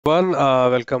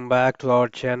Welcome back to our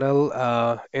channel.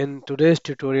 In today's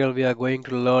tutorial, we are going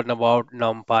to learn about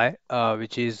NumPy,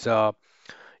 which is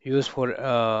used for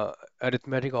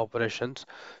arithmetic operations.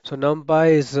 So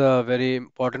NumPy is a very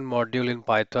important module in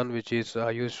Python, which is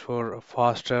used for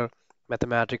faster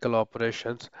mathematical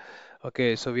operations.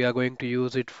 Okay, so we are going to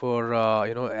use it for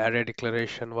array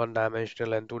declaration, one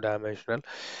dimensional and two dimensional.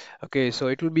 Okay, so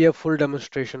it will be a full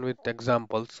demonstration with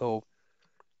examples. So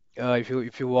if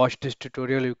you watch this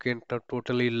tutorial, you can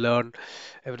totally learn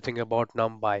everything about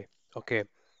NumPy. Okay,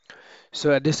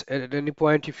 so at any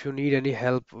point, if you need any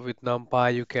help with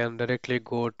NumPy, you can directly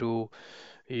go to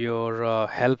your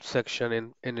help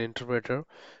section in Interpreter.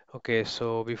 Okay,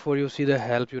 so before you see the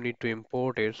help, you need to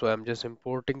import it. So I'm just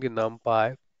importing the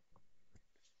NumPy.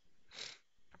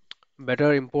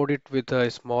 Better import it with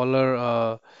a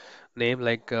smaller name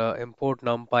like import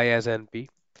NumPy as NP.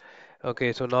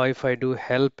 Okay, so now if I do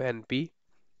help NP,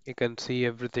 you can see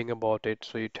everything about it.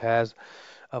 So it has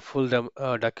a full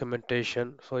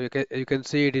documentation. So you can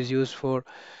see it is used for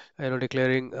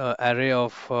declaring array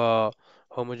of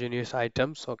homogeneous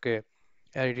items. Okay,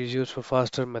 and it is used for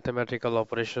faster mathematical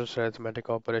operations, arithmetic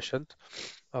operations.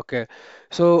 Okay,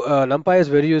 so NumPy is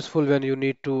very useful when you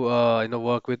need to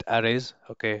work with arrays.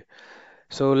 Okay,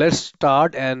 so let's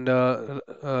start and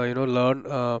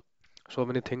learn so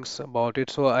many things about it.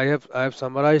 So I have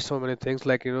summarized so many things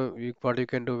like what you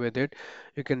can do with it.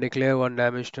 You can declare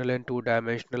one-dimensional and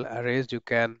two-dimensional arrays. You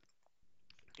can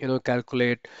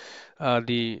calculate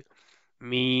the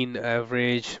mean,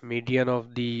 average, median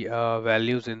of the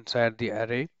values inside the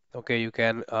array. Okay, you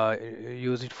can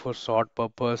use it for sort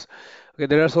purpose. Okay,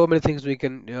 there are so many things we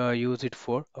can use it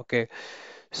for. Okay,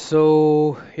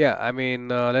 so yeah, I mean,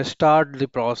 let's start the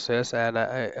process, and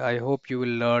I hope you will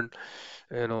learn,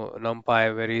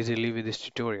 NumPy very easily with this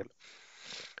tutorial.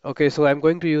 Okay, so I'm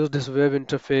going to use this web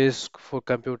interface for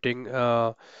computing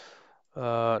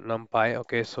NumPy.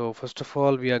 Okay, so first of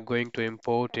all, we are going to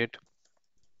import it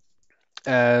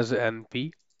as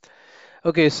np.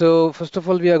 Okay, so first of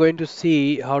all, we are going to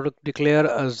see how to declare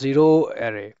a zero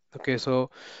array. Okay, so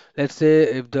let's say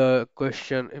if the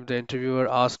interviewer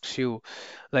asks you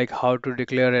like how to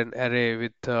declare an array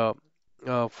with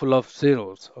full of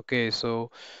zeros. Okay, so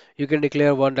you can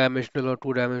declare one-dimensional or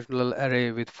two-dimensional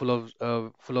array with full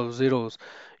of zeros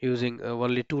using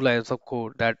only two lines of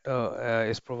code that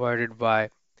is provided by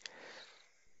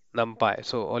NumPy.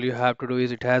 So all you have to do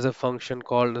is it has a function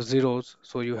called zeros.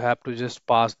 So you have to just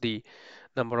pass the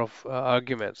number of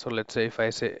arguments. So let's say if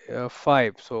I say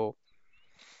 5, so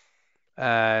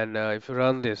and if you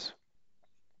run this,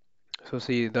 so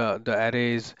see the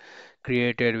array is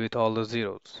created with all the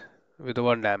zeros with the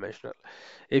one dimensional.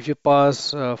 If you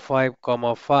pass 5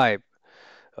 comma 5,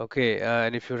 okay,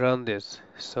 and if you run this,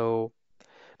 so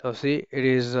now see it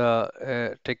is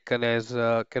taken as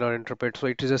cannot interpret. So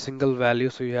it is a single value,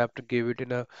 so you have to give it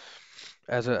in a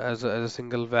as a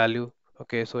single value.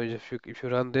 Okay, so if you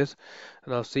run this,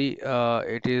 now see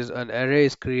it is an array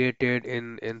is created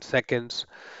in seconds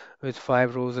with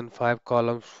 5 rows and 5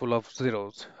 columns full of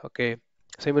zeros. Okay.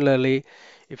 Similarly,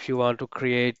 if you want to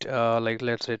create like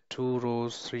let's say 2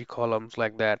 rows, 3 columns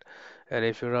like that, and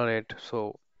if you run it,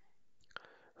 so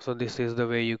this is the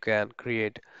way you can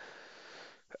create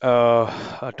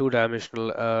a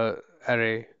two-dimensional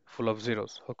array full of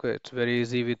zeros. Okay, it's very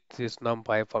easy with this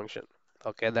NumPy function.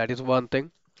 Okay, that is one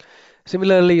thing.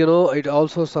 Similarly, it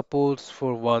also supports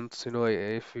for ones.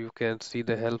 If you can see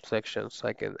the help sections,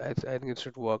 I think it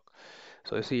should work.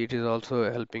 So you see, it is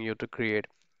also helping you to create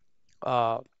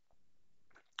uh,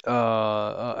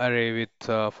 array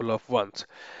with full of ones.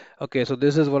 Okay, so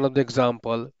this is one of the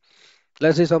example.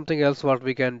 Let's see something else what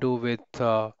we can do with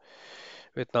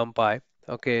NumPy.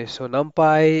 Okay, so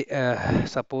NumPy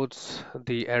supports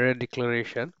the array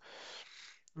declaration,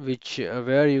 which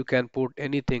where you can put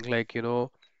anything like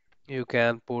you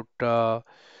can put what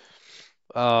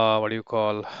do you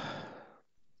call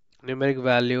numeric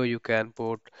value. You can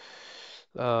put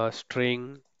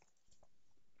string.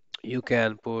 You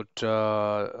can put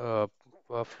a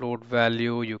float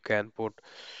value. You can put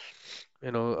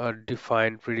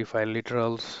defined predefined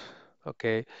literals.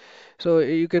 Okay, so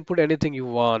you can put anything you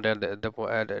want at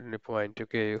any point.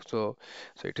 Okay, so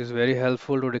it is very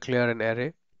helpful to declare an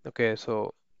array. Okay,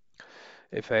 so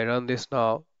if I run this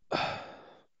now,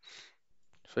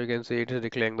 so you can see it is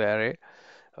declaring the array.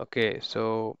 Okay,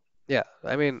 so yeah,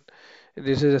 I mean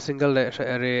this is a single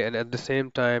array, and at the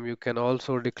same time you can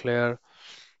also declare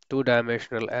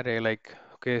two-dimensional array. Like,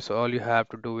 okay, so all you have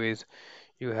to do is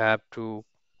you have to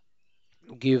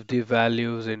give the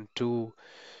values in two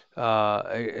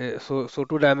So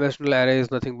two-dimensional array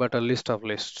is nothing but a list of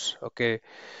lists. Okay,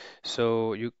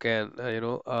 so you can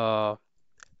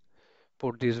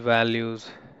put these values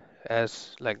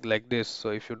as like this. So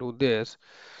if you do this,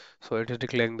 so it is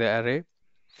declaring the array.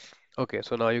 Okay,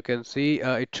 so now you can see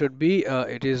it should be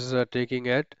it is taking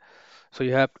it. So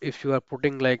you have, if you are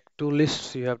putting like two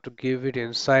lists, you have to give it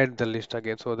inside the list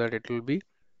again so that it will be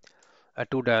a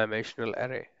two-dimensional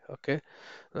array. Okay,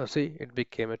 now see, it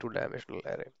became a two-dimensional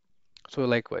array. So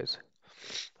likewise.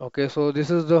 Okay, so this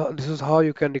is how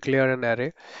you can declare an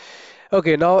array.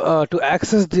 Okay, now to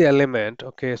access the element,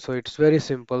 okay, so it's very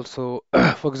simple. So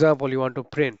for example, you want to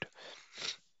print.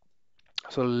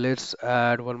 So let's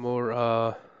add one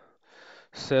more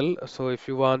cell. So if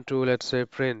you want to, let's say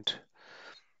print,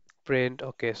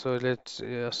 okay, so let's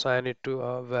assign it to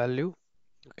a value,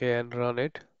 okay, and run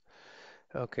it.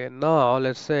 Okay, now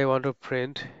let's say I want to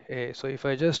print a. So if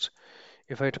I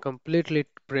completely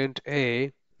print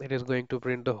a, it is going to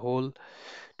print the whole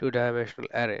two-dimensional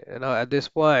array. And now at this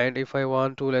point, if I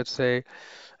want to, let's say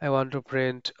I want to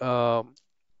print 2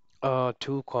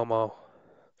 comma,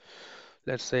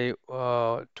 let's say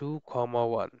 2 comma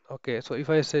 1. Okay, so if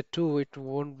I say 2, it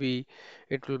won't be,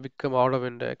 it will become out of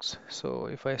index. So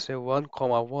if I say 1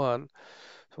 comma 1,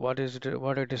 so what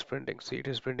it is printing? See, it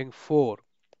is printing 4.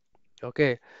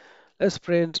 Okay, let's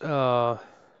print the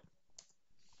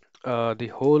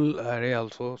whole array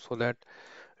also, so that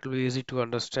it will be easy to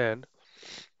understand.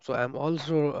 So I'm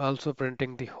also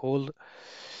printing the whole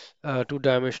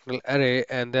two-dimensional array,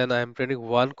 and then I'm printing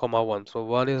 1 comma 1. So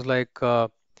 1 is like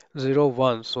 0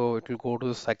 1, so it will go to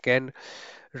the second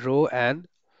row and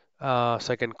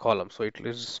second column, so it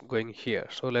is going here.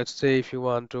 So let's say if you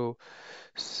want to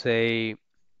say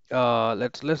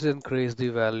let's increase the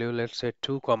value, let's say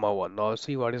 2 comma 1. Now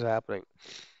see what is happening.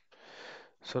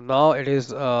 So now it is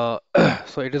so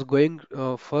it is going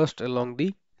first along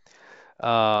the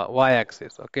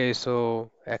y-axis. Okay, so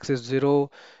axis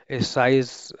 0 is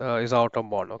size is out of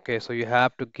bound. Okay, so you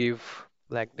have to give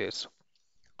like this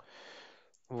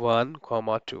 1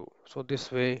 comma 2. So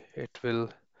this way it will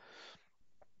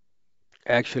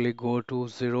actually go to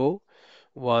 0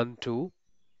 1 2.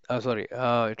 Sorry,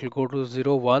 it will go to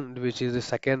 0 1, which is the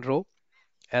second row,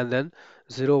 and then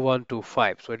 0 1 2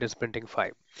 5. So it is printing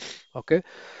 5. Okay,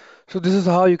 so this is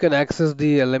how you can access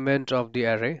the element of the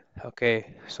array.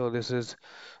 Okay, so this is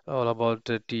all about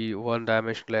the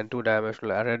one-dimensional and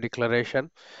two-dimensional array declaration.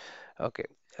 Okay,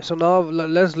 so now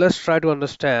let's try to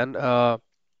understand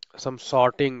some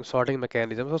sorting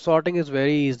mechanism. So sorting is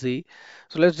very easy.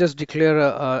 So let's just declare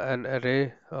an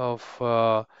array of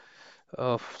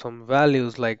some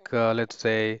values like let's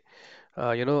say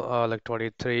like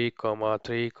 23 comma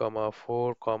 3 comma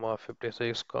 4 comma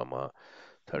 56 comma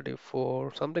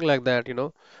 34, something like that,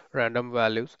 random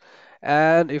values.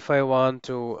 And if I want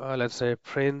to let's say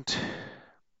print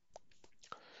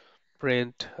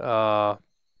uh,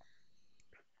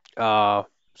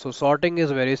 so sorting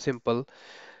is very simple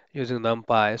using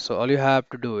NumPy. So all you have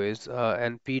to do is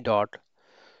np.sort,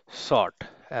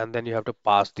 and then you have to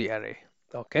pass the array.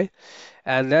 Okay,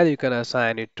 and then you can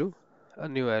assign it to a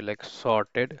new array like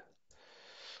sorted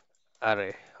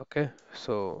array. Okay,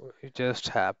 so you just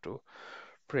have to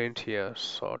print here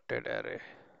sorted array.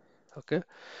 Okay,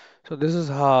 so this is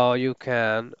how you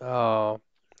can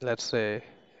let's say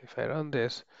if I run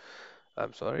this,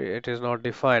 I'm sorry, it is not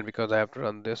defined because I have to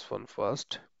run this one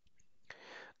first.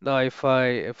 Now if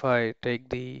I take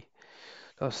the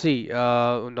now see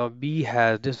now B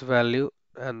has this value,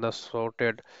 and the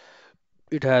sorted,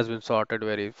 it has been sorted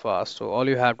very fast. So all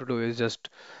you have to do is just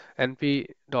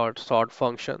np.sort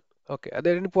function. Okay, at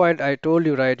any point I told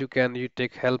you, right, you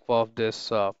take help of this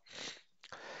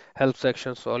help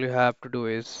section. So all you have to do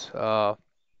is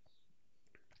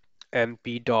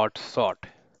np.sort.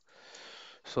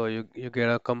 So you get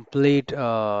a complete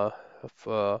of,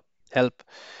 help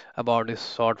about this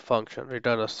sort function.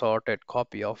 Return a sorted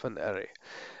copy of an array.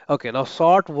 Okay, now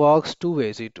sort works two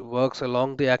ways. It works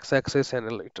along the x-axis,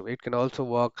 and it can also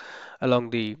work along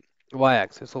the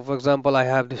y-axis. So for example, I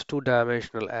have this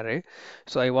two-dimensional array.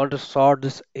 So I want to sort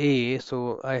this A.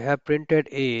 So I have printed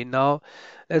A. Now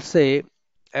let's say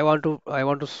I want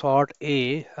to sort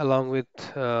A along with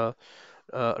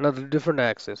another different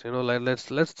axis. Like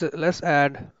let's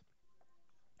add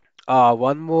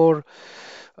one more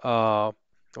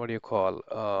what do you call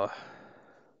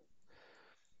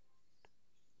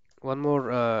one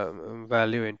more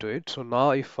value into it. So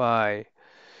now if I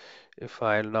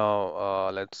now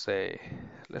let's say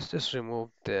let's just remove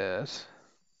this.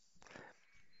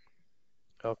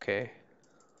 Okay.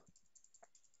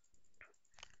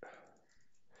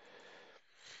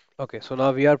 Okay, so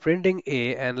now we are printing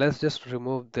A, and let's just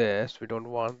remove this. We don't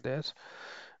want this.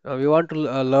 Now we want to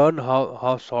learn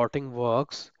how sorting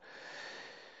works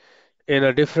in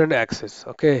a different axis.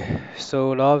 Okay,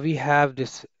 so now we have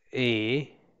this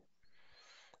A,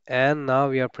 and now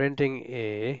we are printing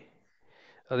A.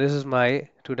 So this is my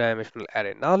two-dimensional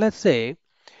array. Now let's say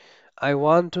I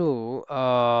want to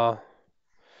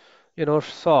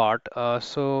sort.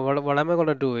 So what am I going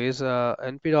to do is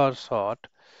np.sort,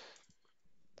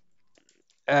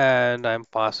 and I'm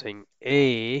passing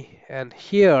A, and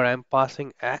here I'm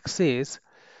passing axis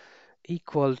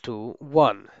equal to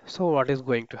 1. So what is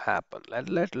going to happen?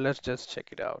 Let's just check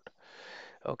it out.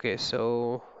 Okay,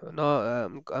 so now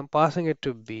I'm passing it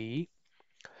to B,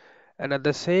 and at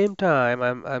the same time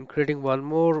I'm creating one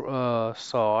more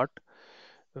sort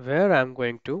where I'm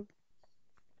going to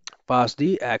pass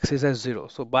the axis as 0.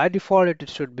 So by default it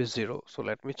should be 0. So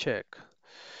let me check.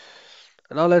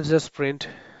 Now let's just print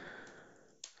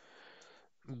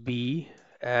B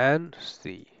and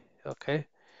C. Okay,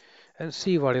 and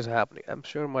see what is happening. I'm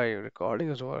sure my recording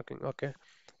is working. Okay,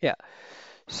 yeah.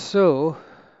 So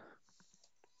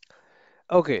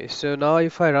okay, so now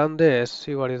if I run this,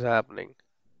 see what is happening.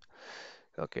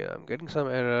 Okay, I'm getting some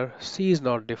error. C is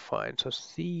not defined, so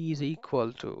C is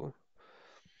equal to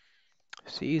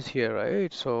C is here,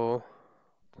 right? So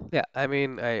yeah, I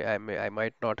mean I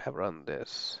might not have run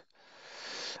this.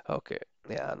 Okay,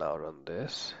 yeah, now run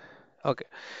this. Okay,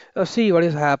 now see what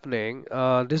is happening.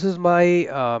 This is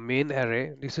my main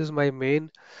array. This is my main.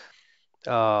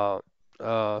 This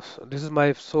is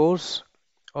my source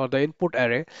or the input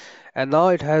array, and now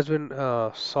it has been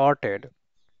sorted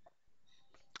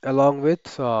along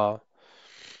with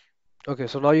okay,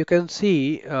 so now you can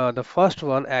see the first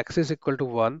one axis equal to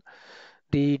 1,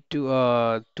 the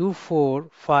 2 4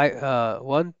 5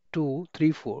 1 2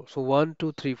 3 4, so 1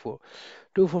 2 3 4,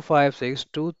 2 4 5 6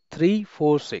 2 3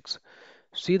 4 6.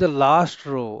 See the last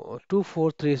row 2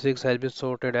 4 3 6 has been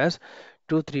sorted as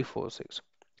 2 3 4 6.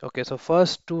 Okay, so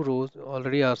first two rows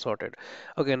already are sorted.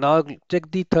 Okay, now check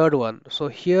the third one. So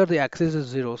here the axis is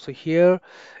 0, so here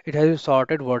it has been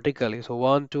sorted vertically. So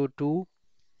 1 2 2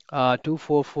 2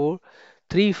 4 4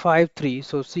 3 5 3.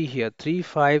 So see here 3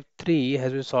 5 3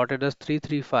 has been sorted as 3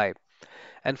 3 5,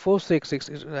 and 4 6 6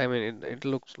 is, I mean it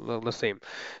looks the same.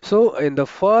 So in the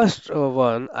first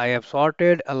one I have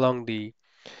sorted along the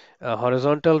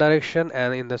horizontal direction,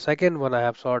 and in the second one I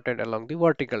have sorted along the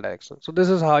vertical direction. So this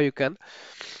is how you can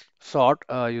sort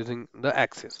using the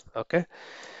axis. Okay,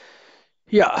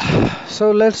 yeah. So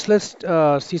let's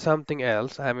see something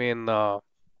else. I mean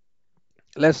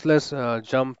let's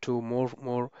jump to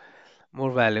more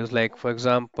values. Like for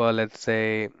example, let's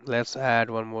say let's add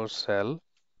one more cell.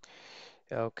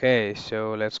 Okay,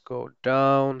 so let's go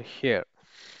down here,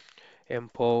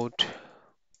 import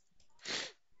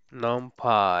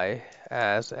numpy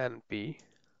as np.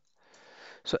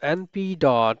 So np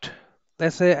dot,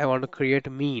 let's say I want to create a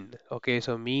mean. Okay,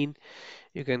 so mean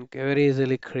you can very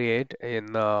easily create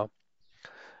in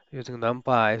using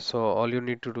numpy. So all you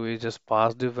need to do is just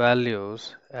pass the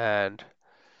values, and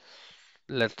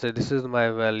let's say this is my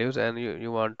values, and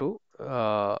you want to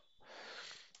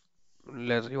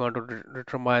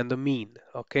determine the mean.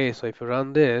 Okay, so if you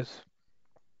run this,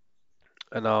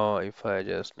 and now if I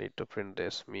just need to print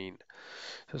this mean,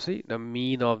 so see the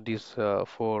mean of these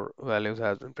four values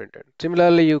has been printed.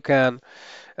 Similarly, you can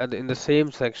in the same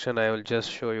section I will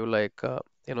just show you like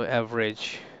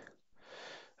average.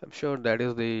 I'm sure that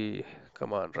is the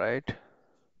command, right?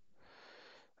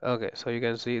 Okay, so you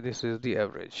can see this is the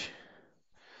average.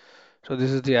 So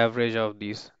this is the average of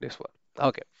this one.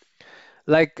 Okay,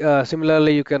 like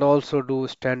similarly you can also do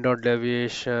standard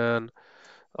deviation,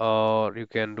 or you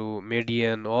can do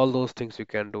median. All those things you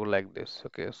can do like this.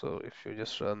 Okay, so if you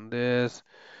just run this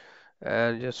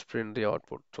and just print the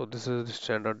output, so this is the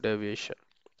standard deviation.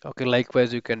 Okay,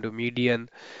 likewise you can do median.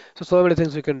 So many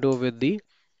things you can do with the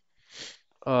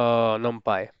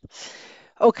NumPy.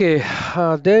 Okay,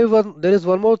 there is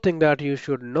one more thing that you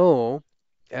should know,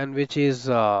 and which is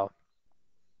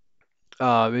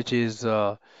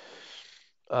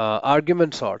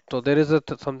argument sort. So there is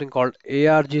something called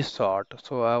arg sort.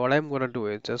 So what I'm gonna do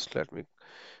is just let me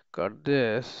cut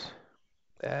this,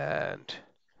 and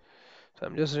so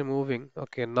I'm just removing.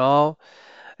 Okay, now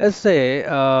let's say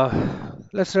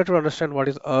let's try to understand what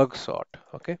is argsort.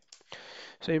 Okay,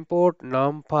 so import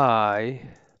numpy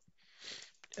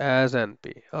as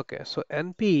np. Okay, so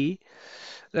np.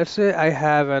 Let's say I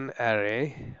have an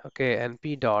array. Okay,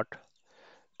 np dot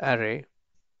array,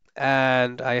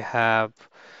 and I have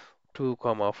 2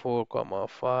 comma 4 comma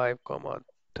 5 comma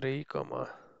 3 comma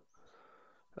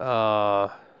uh,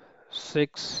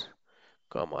 6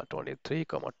 comma 23,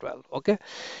 comma 12. Okay,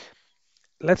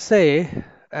 let's say,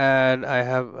 and I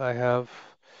have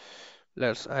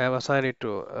assigned it to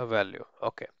a value.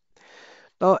 Okay,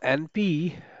 now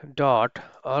np dot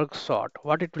argsort,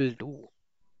 what it will do?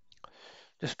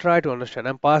 Just try to understand.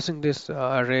 I'm passing this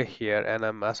array here and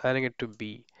I'm assigning it to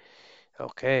b.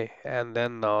 Okay, and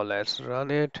then now let's run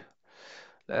it.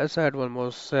 Let's add one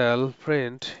more cell.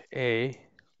 Print a,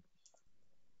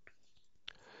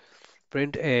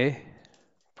 print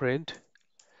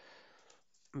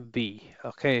b.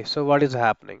 Okay, so what is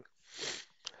happening?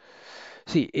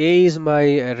 See, A is my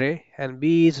array and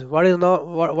B is what is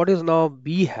now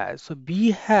B has. So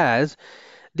B has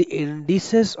the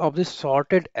indices of the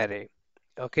sorted array.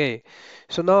 Okay,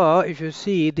 so now if you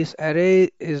see this array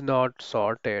is not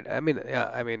sorted. I mean, yeah,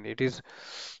 I mean it is,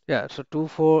 yeah. So 2,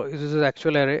 4 this is the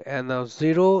actual array, and now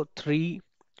 0, 3.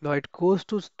 Now it goes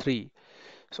to 3.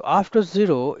 So after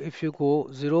 0, if you go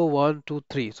 0, 1, 2,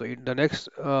 3. So the next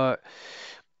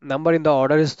number in the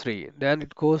order is 3, then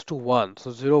it goes to 1,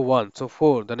 so 0 1, so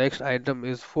 4, the next item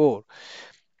is 4,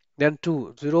 then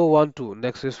 2 0 1 2,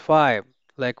 next is 5,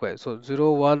 likewise, so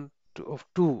 0 1 2 of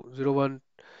 2 0 1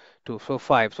 2, so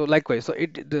 5, so likewise, so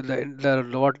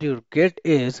what you get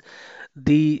is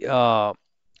the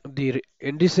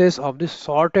indices of the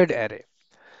sorted array.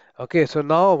 Okay, so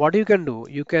now what you can do,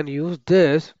 you can use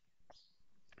this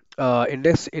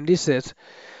indices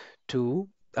to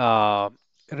uh,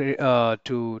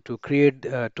 to create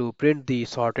to print the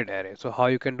sorted array. So how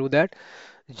you can do that?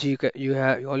 You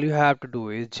have all you have to do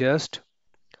is just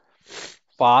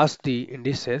pass the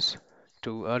indices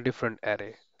to a different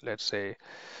array. Let's say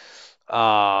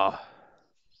uh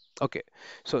okay.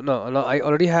 So now I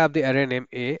already have the array name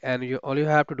A, and you all you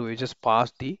have to do is just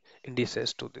pass the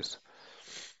indices to this.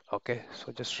 Okay,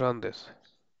 so just run this.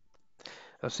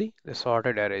 Now see, the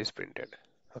sorted array is printed.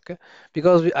 Okay,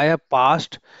 because I have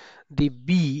passed the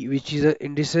B, which is the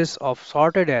indices of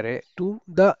sorted array, to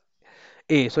the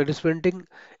A. So it is printing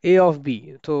A of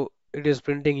B. So it is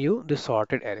printing you the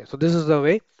sorted array. So this is the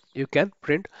way you can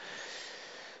print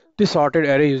the sorted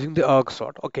array using the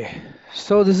argsort. Okay.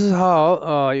 So this is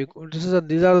how these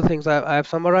are the things I have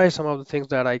summarized some of the things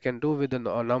that I can do with the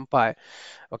NumPy.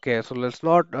 Okay, so let's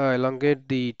not elongate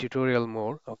the tutorial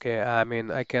more. Okay, I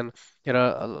mean I can,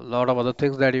 a lot of other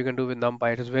things that you can do with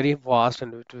NumPy. It is very vast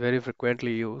and it's very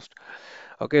frequently used.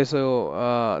 Okay,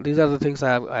 so these are the things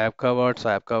I have covered. So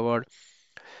I have covered,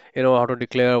 how to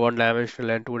declare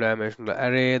one-dimensional and two-dimensional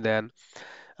array. Then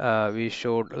we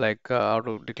showed like how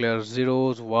to declare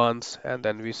zeros, ones, and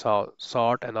then we saw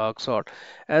sort and argsort,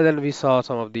 and then we saw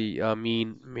some of the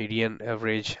mean, median,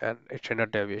 average, and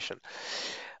standard deviation.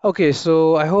 Okay,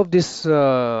 so I hope this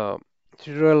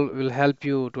tutorial will help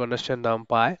you to understand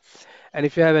NumPy. And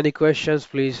if you have any questions,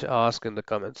 please ask in the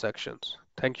comment sections.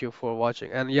 Thank you for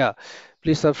watching. And yeah,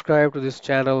 please subscribe to this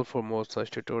channel for more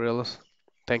such tutorials.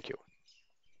 Thank you.